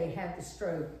BJ had the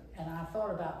stroke, and I thought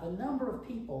about the number of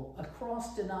people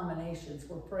across denominations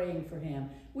were praying for him.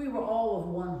 We were all of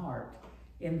one heart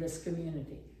in this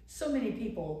community. So many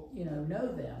people,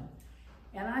 know them.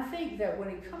 And I think that when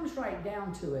it comes right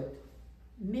down to it,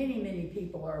 many, many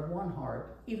people are of one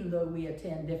heart. Even though we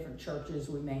attend different churches,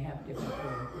 we may have different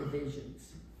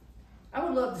divisions. I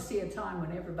would love to see a time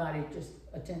when everybody just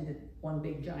attended one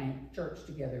big giant church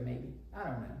together, maybe. I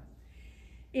don't know.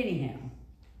 Anyhow,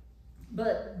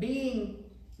 but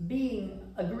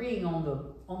agreeing on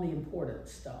the important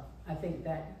stuff, I think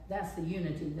that's the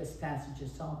unity this passage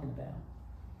is talking about.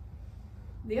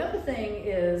 The other thing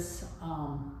is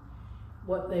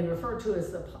what they refer to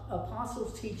as the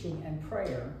apostles' teaching and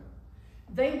prayer.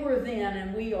 They were then,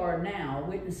 and we are now,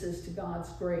 witnesses to God's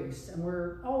grace, and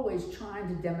we're always trying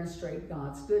to demonstrate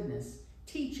God's goodness.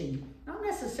 Teaching, not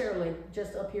necessarily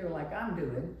just up here like I'm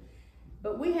doing,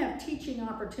 but we have teaching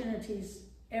opportunities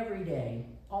every day,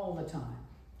 all the time.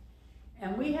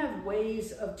 And we have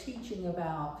ways of teaching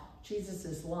about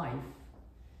Jesus' life.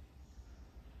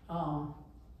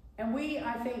 And we,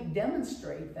 I think,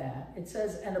 demonstrate that. It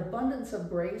says, an abundance of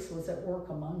grace was at work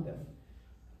among them.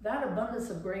 That abundance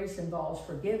of grace involves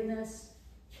forgiveness,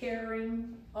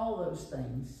 caring, all those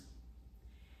things.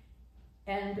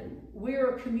 And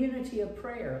we're a community of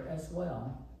prayer as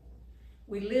well.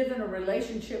 We live in a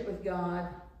relationship with God,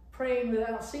 praying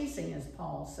without ceasing, as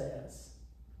Paul says.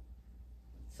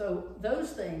 So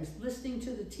those things, listening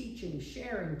to the teaching,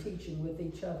 sharing teaching with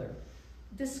each other,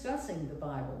 discussing the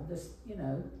Bible,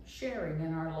 sharing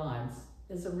in our lives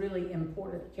is a really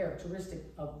important characteristic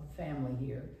of the family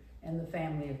here. and the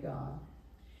family of God.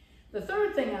 The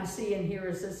third thing I see in here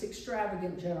is this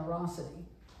extravagant generosity,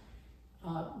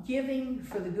 giving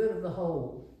for the good of the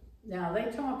whole. Now, they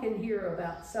talk in here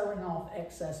about selling off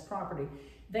excess property.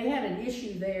 They had an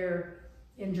issue there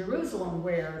in Jerusalem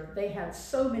where they had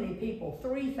so many people,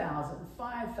 3,000,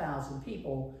 5,000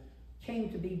 people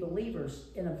came to be believers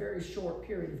in a very short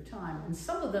period of time. And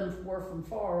some of them were from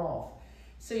far off.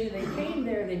 So they came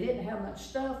there, they didn't have much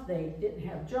stuff, they didn't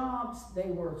have jobs, they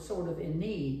were sort of in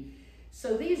need.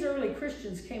 So these early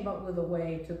Christians came up with a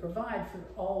way to provide for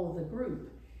all of the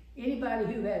group.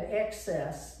 Anybody who had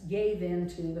excess gave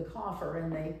into the coffer,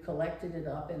 and they collected it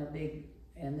up in a big,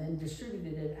 and then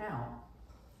distributed it out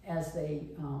as they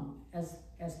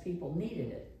as people needed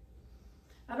it.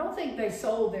 I don't think they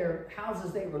sold their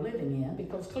houses they were living in,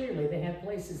 because clearly they had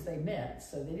places they met,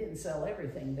 so they didn't sell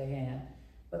everything they had.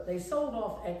 But they sold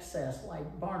off excess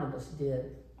like Barnabas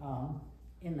did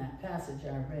in that passage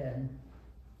I read.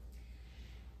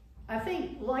 I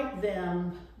think, like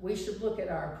them, we should look at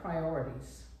our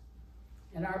priorities.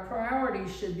 And our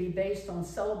priorities should be based on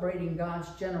celebrating God's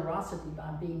generosity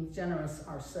by being generous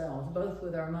ourselves, both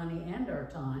with our money and our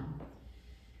time.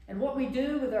 And what we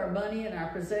do with our money and our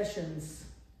possessions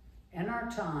and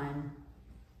our time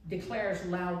declares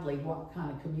loudly what kind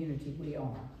of community we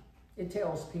are. It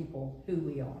tells people who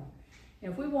we are.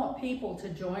 And if we want people to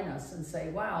join us and say,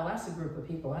 wow, that's a group of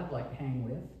people I'd like to hang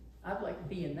with, I'd like to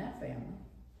be in that family,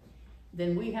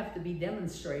 then we have to be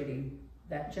demonstrating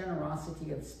that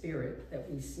generosity of spirit that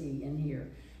we see in here.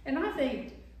 And I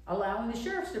think allowing the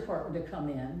sheriff's department to come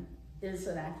in is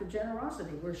an act of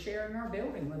generosity. We're sharing our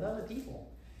building with other people.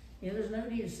 There's no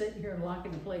need of sitting here and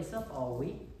locking the place up all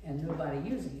week and nobody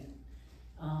using it.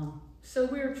 So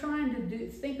we're trying to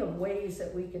think of ways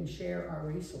that we can share our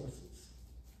resources.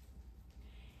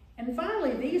 And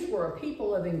finally, these were a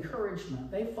people of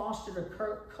encouragement. They fostered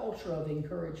a culture of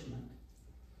encouragement.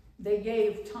 They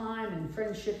gave time and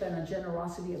friendship and a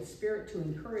generosity of spirit to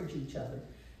encourage each other.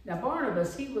 Now,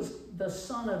 Barnabas, he was the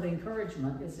son of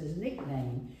encouragement, is his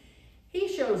nickname. He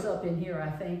shows up in here, I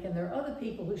think, and there are other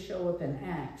people who show up in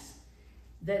Acts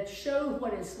that show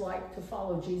what it's like to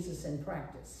follow Jesus in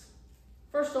practice.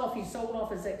 First off, he sold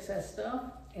off his excess stuff,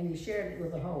 and he shared it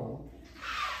with the whole.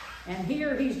 And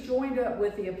here he's joined up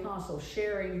with the apostles,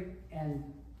 sharing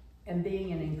and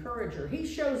being an encourager. He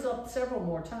shows up several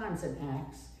more times in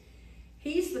Acts.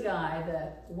 He's the guy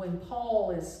that when Paul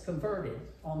is converted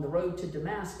on the road to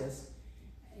Damascus,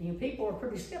 people are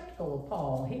pretty skeptical of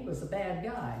Paul. He was a bad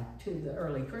guy to the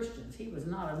early Christians. He was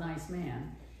not a nice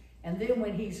man. And then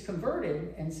when he's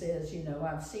converted and says,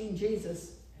 I've seen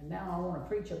Jesus, and now I want to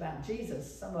preach about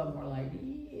Jesus, some of them were like,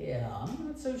 yeah, I'm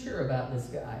not so sure about this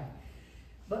guy.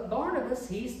 But Barnabas,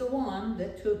 he's the one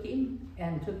that took him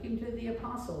to the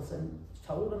apostles and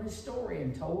told them his story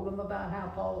and told them about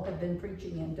how Paul had been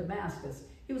preaching in Damascus.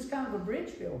 He was kind of a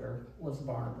bridge builder, was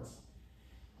Barnabas.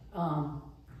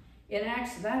 In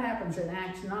Acts, that happens in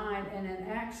Acts 9, and in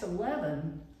Acts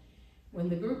 11, when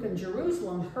the group in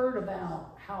Jerusalem heard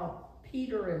about how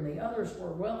Peter and the others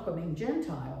were welcoming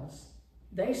Gentiles,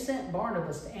 they sent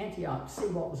Barnabas to Antioch to see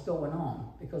what was going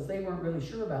on, because they weren't really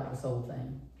sure about this whole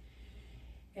thing.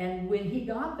 And when he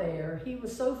got there, he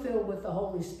was so filled with the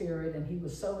Holy Spirit, and he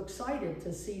was so excited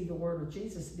to see the word of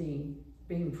Jesus being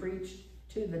preached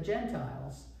to the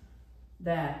Gentiles,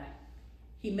 that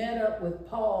he met up with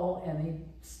Paul, and he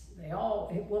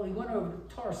went over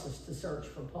to Tarsus to search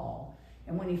for Paul.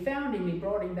 And when he found him, he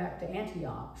brought him back to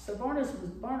Antioch. So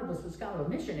Barnabas was kind of a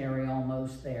missionary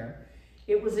almost there.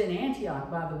 It was in Antioch,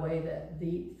 by the way, that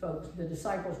the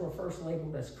disciples were first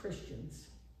labeled as Christians.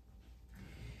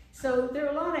 So there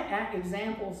are a lot of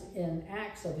examples in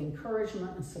Acts of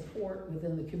encouragement and support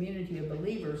within the community of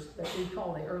believers that we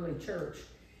call the early church.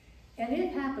 And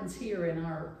it happens here in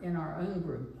our own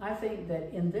group. I think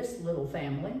that in this little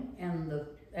family and the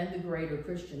greater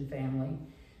Christian family,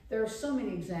 there are so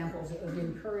many examples of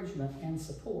encouragement and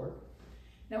support.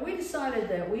 Now, we decided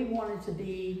that we wanted to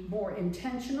be more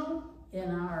intentional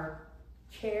in our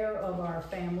care of our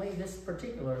family, this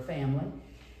particular family.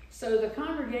 So the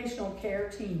congregational care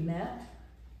team met,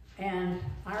 and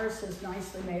Iris has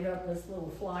nicely made up this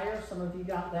little flyer. Some of you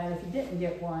got that. If you didn't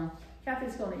get one,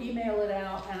 Kathy's going to email it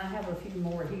out, and I have a few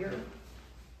more here.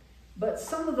 But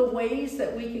some of the ways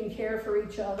that we can care for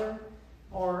each other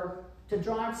are to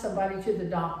drive somebody to the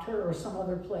doctor or some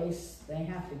other place they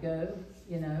have to go,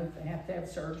 if they have to have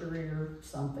surgery or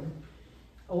something.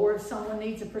 Or if someone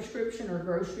needs a prescription or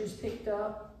groceries picked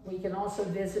up. We can also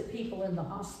visit people in the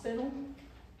hospital,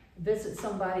 visit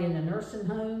somebody in a nursing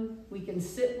home. We can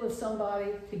sit with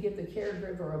somebody to give the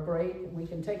caregiver a break. We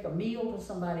can take a meal to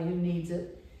somebody who needs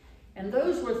it. And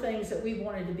those were things that we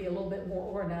wanted to be a little bit more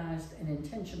organized and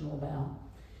intentional about.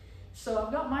 So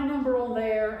I've got my number on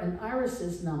there and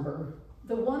Iris's number.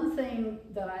 The one thing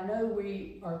that I know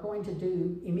we are going to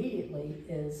do immediately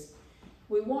is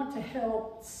we want to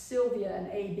help Sylvia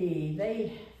and AB.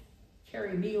 They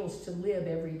carry meals to live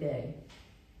every day.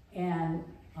 And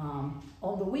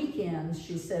on the weekends,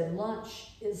 she said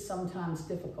lunch is sometimes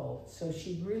difficult. So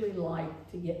she'd really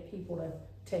like to get people to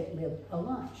take Liv a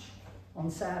lunch on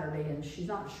Saturday, and she's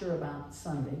not sure about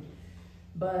Sunday.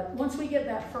 But once we get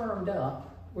that firmed up,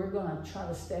 we're gonna try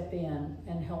to step in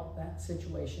and help that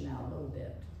situation out a little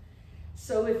bit.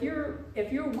 So if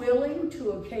you're willing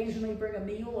to occasionally bring a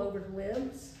meal over to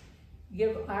Liv's,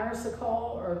 give Iris a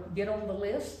call or get on the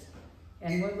list.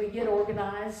 And when we get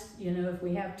organized, you know, if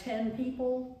we have 10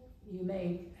 people, you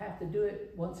may have to do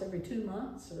it once every 2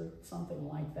 months or something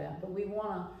like that. But we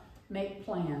wanna make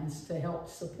plans to help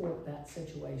support that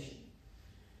situation.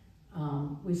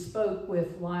 We spoke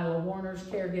with Lila Warner's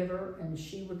caregiver, and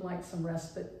she would like some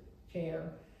respite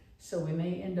care. So we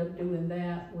may end up doing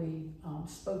that. We've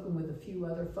spoken with a few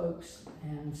other folks,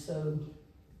 and so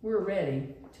we're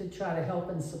ready to try to help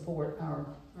and support our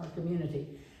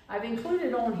community. I've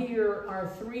included on here our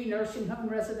 3 nursing home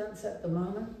residents at the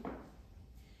moment.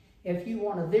 If you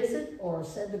want to visit or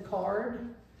send a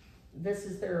card, this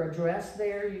is their address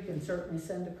there. You can certainly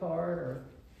send a card, or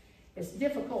it's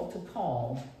difficult to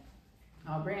call.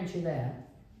 I'll grant you that.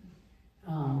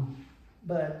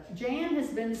 But Jeanne has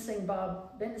been to see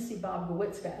Bob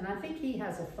Gowitzka, and I think he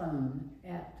has a phone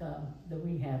at the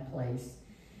rehab place.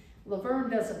 Laverne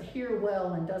doesn't hear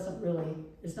well and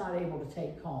is not able to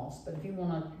take calls. But if you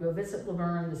want to go visit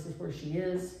Laverne, this is where she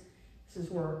is. This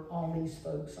is where all these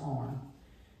folks are.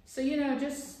 So, you know,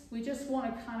 we just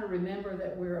want to kind of remember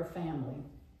that we're a family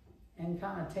and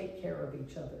kind of take care of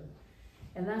each other.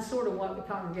 And that's sort of what the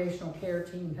congregational care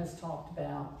team has talked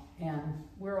about. And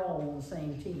we're all on the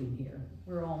same team here.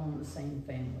 We're all on the same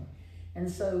family.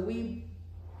 And so we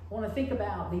want to think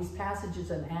about these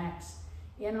passages and acts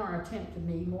in our attempt to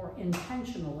be more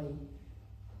intentionally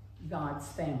God's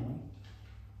family.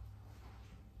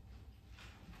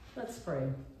 Let's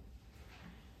pray.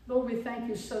 Lord, we thank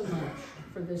you so much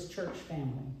for this church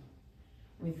family.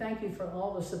 We thank you for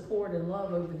all the support and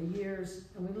love over the years,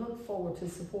 and we look forward to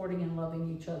supporting and loving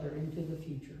each other into the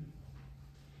future.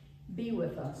 Be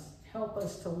with us, help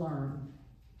us to learn,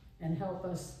 and help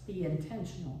us be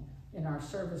intentional in our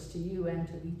service to you and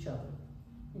to each other.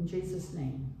 In Jesus'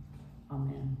 name,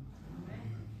 amen.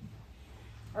 Amen.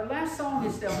 Our last song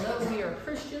is They'll Know We Are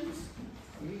Christians.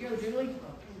 Here you go, Julie.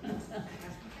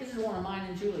 This is one of mine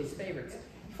and Julie's favorites.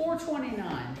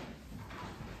 429.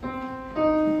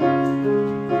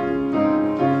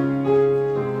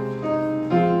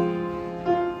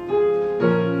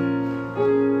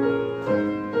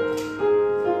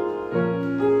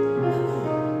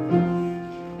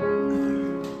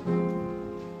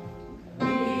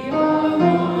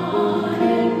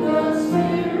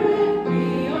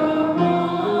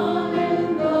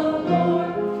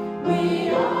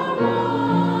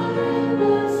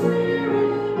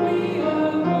 We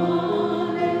are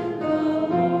one in the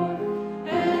Lord.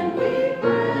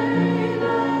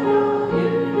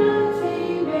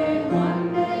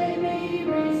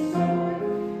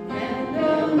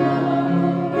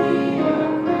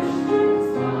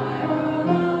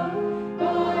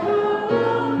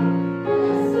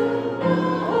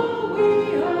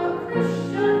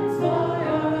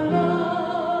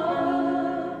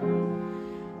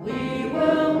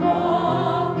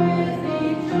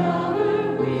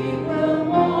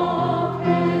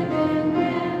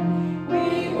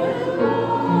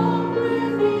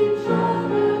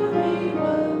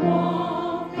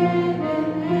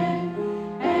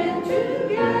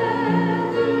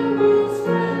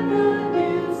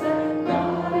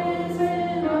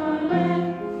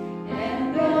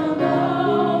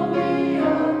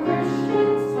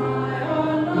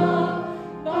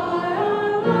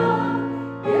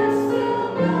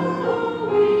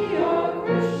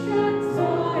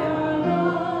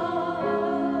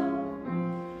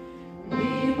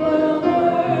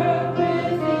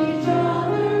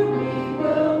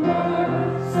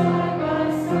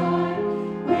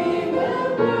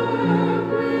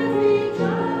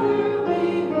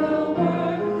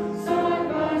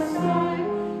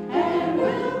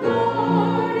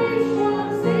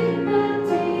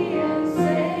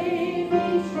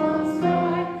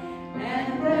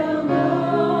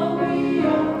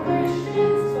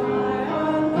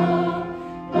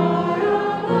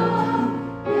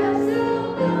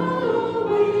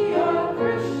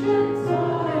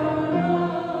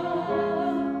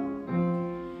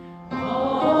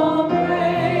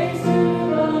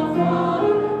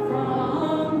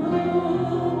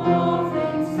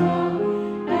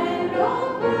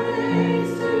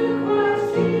 praise to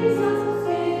Christ Jesus,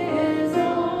 His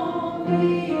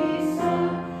only Son,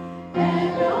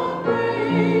 and all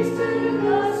praise to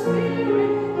the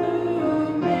Spirit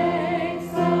who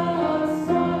makes us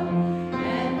one.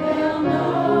 And they'll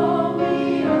know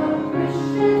we are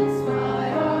Christians by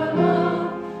our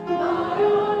love,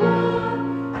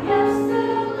 Yes,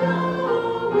 they'll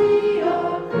know we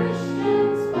are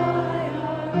Christians by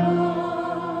our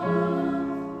love.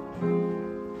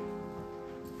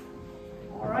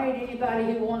 All right, anybody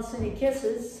who wants any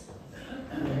kisses,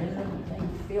 they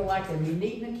feel like they're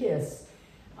needing a kiss.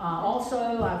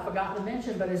 Also, I forgot to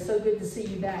mention, but it's so good to see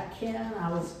you back, Ken. I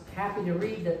was happy to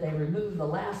read that they removed the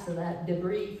last of that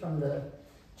debris from the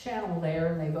channel there,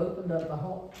 and they've opened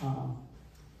up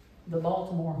the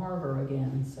Baltimore Harbor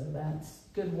again. So that's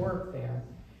good work there.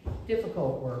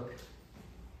 Difficult work.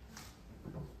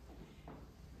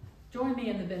 Join me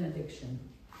in the benediction.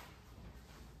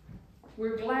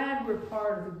 We're glad we're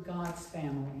part of God's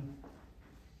family.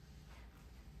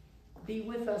 Be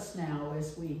with us now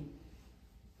as we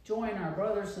join our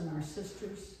brothers and our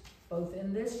sisters, both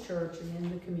in this church and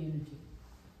in the community.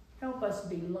 Help us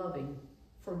be loving,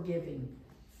 forgiving,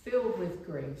 filled with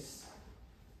grace,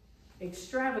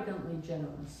 extravagantly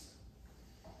generous,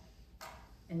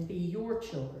 and be your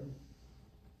children.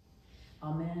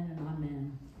 Amen and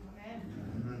amen. Amen.